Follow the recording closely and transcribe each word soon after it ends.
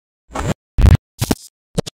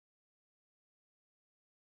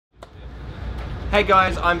Hey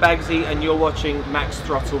guys, I'm Baggsy and you're watching Max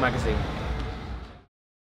Throttle Magazine.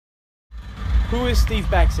 Who is Steve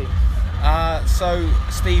Baggsy? So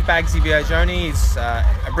Steve Baggsy Biagioni is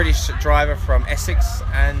a British driver from Essex,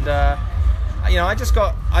 and you know, I just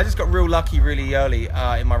got real lucky really early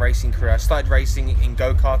in my racing career. I started racing in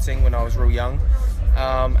go-karting when I was real young,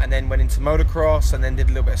 and then went into motocross, and then did a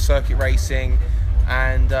little bit of circuit racing,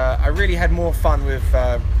 and I really had more fun with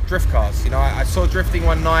drift cars. You know, I saw drifting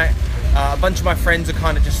one night. A bunch of my friends had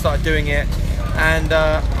kind of just started doing it, and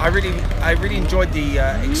I really enjoyed the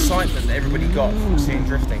excitement that everybody got from seeing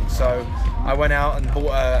drifting. So I went out and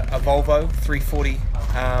bought a Volvo 340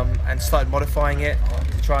 and started modifying it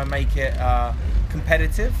to try and make it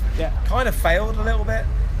competitive. Yeah. Kind of failed a little bit,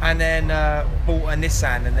 and then bought a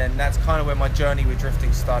Nissan, and then that's kind of where my journey with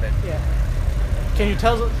drifting started. Yeah. Can you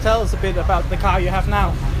tell us a bit about the car you have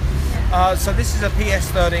now? So this is a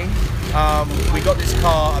PS13. We got this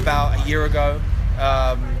car about a year ago,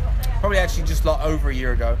 probably actually just like over a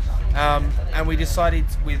year ago, and we decided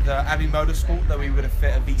with Abbey Motorsport that we were going to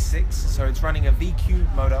fit a V6. So it's running a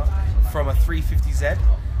VQ motor from a 350Z,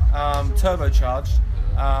 turbocharged,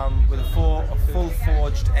 with a full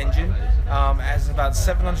forged engine. It has about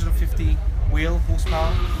 750 wheel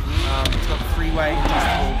horsepower. It's got a three-way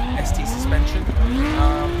adjustable ST suspension,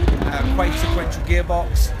 a quite sequential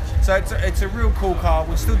gearbox. So it's a real cool car.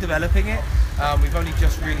 We're still developing it. We've only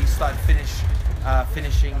just really started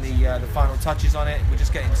finishing the final touches on it. We're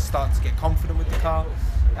just starting to get confident with the car,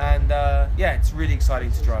 and yeah, it's really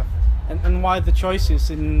exciting to drive. And why the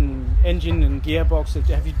choices in engine and gearbox?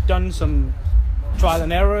 Have you done some trial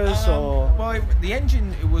and errors, or? Well, the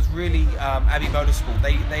engine, it was really Abbey Motorsport.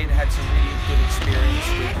 They had some really good experience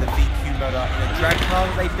with the VQ motor in a drag car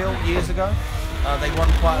that they built years ago. They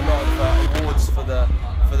won quite a lot of awards for the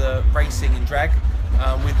racing and drag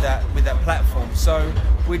with that platform. So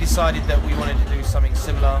we decided that we wanted to do something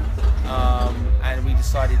similar, and we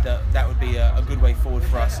decided that would be a good way forward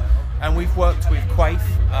for us. And we've worked with Quaife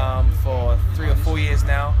for 3 or 4 years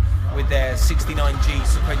now with their 69G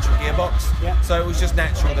sequential gearbox. Yeah. So it was just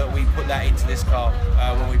natural that we put that into this car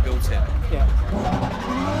when we built it. Yeah.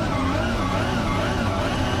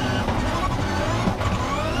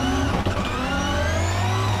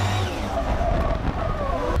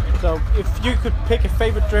 So, if you could pick a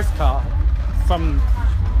favorite drift car from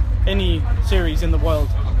any series in the world,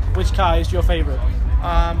 which car is your favorite?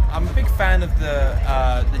 I'm a big fan of the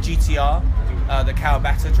GTR, the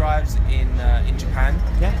Kawabata drives in Japan.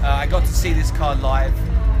 Yeah. I got to see this car live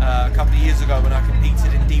a couple of years ago when I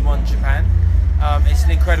competed in D1 Japan. It's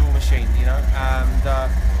an incredible machine, you know, and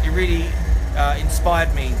it really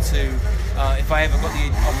inspired me to, if I ever got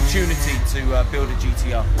the opportunity to build a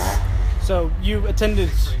GTR. So you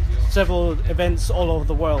attended several events all over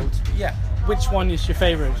the world. Yeah. Which one is your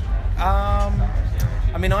favorite? I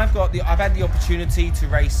mean, I've had the opportunity to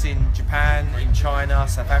race in Japan, in China,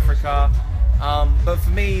 South Africa. But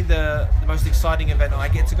for me, the most exciting event I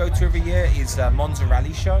get to go to every year is Monza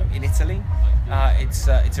Rally Show in Italy. It's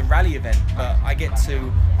a rally event, but I get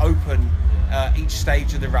to open each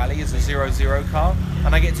stage of the rally as a 0-0 car,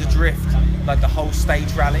 and I get to drift like the whole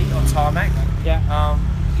stage rally on tarmac. Yeah.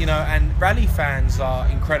 You know, and rally fans are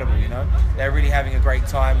incredible, you know. They're really having a great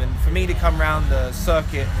time, and for me to come around the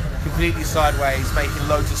circuit completely sideways, making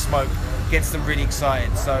loads of smoke, gets them really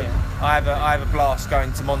excited. So yeah. I have a blast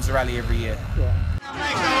going to Monza Rally every year. Yeah.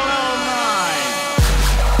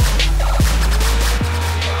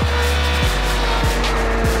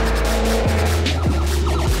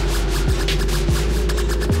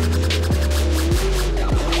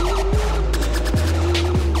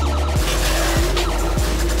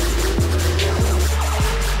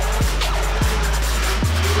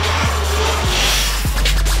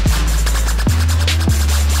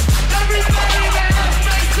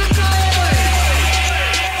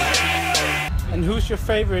 Who's your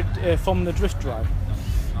favorite from the drift drive?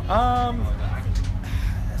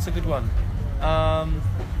 That's a good one.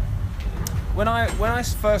 When I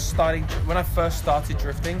first started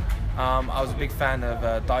drifting, I was a big fan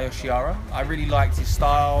of Dai Yoshiara. I really liked his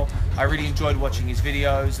style. I really enjoyed watching his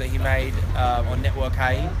videos that he made on Network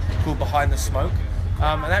A called Behind the Smoke,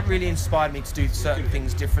 and that really inspired me to do certain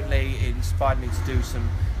things differently. It inspired me to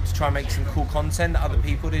try and make some cool content that other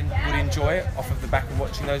people would enjoy off of the back of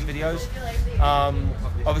watching those videos.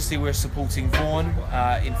 Obviously, we're supporting Vaughan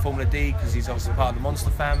in Formula D because he's obviously part of the Monster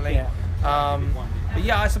family. Yeah. But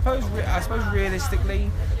yeah, I suppose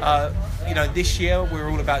realistically, you know, this year we're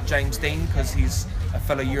all about James Dean because he's a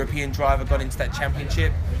fellow European driver, got into that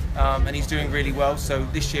championship, and he's doing really well. So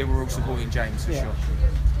this year we're all supporting James for sure.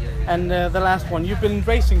 And the last one, you've been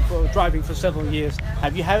driving for several years.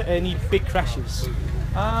 Have you had any big crashes?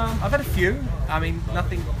 I've had a few. I mean,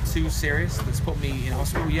 nothing too serious that's put me in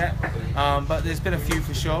hospital yet. But there's been a few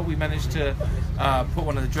for sure. We managed to put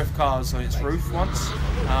one of the drift cars on its roof once,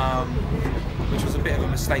 which was a bit of a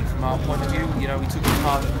mistake from our point of view. You know, we took a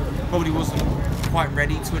car that probably wasn't quite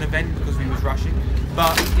ready to an event because we was rushing.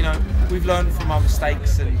 But you know, we've learned from our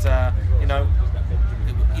mistakes, and you know,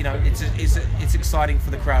 it's exciting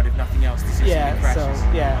for the crowd if nothing else to see some big crashes.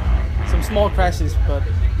 So some small crashes, but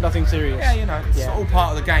nothing serious. Yeah, you know, it's all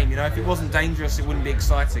part of the game. You know, if it wasn't dangerous, it wouldn't be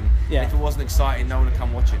exciting. Yeah. If it wasn't exciting, no one would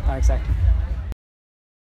come watch it. Exactly.